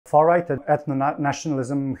far-right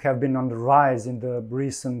ethno-nationalism have been on the rise in the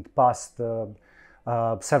recent past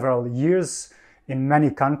several years in many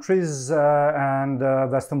countries, and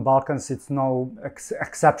Western Balkans, it's no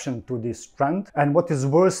exception to this trend. And what is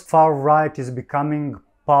worse, far-right is becoming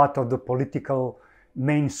part of the political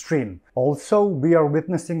mainstream. Also, we are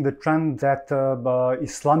witnessing the trend that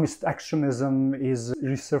Islamist extremism is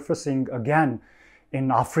resurfacing again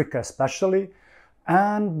in Africa especially,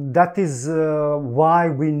 and that is why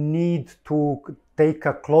we need to take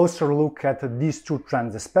a closer look at these two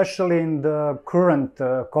trends, especially in the current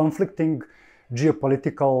conflicting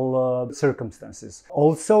geopolitical circumstances.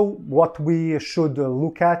 Also, what we should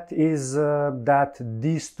look at is that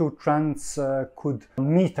these two trends could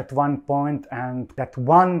meet at one point, and that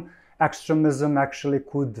one extremism actually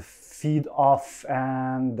could feed off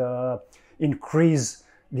and increase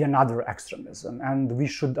the another extremism. And we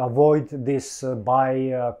should avoid this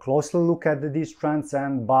by closely look at these trends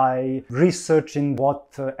and by researching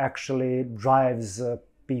what actually drives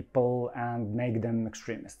people and make them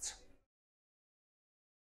extremists.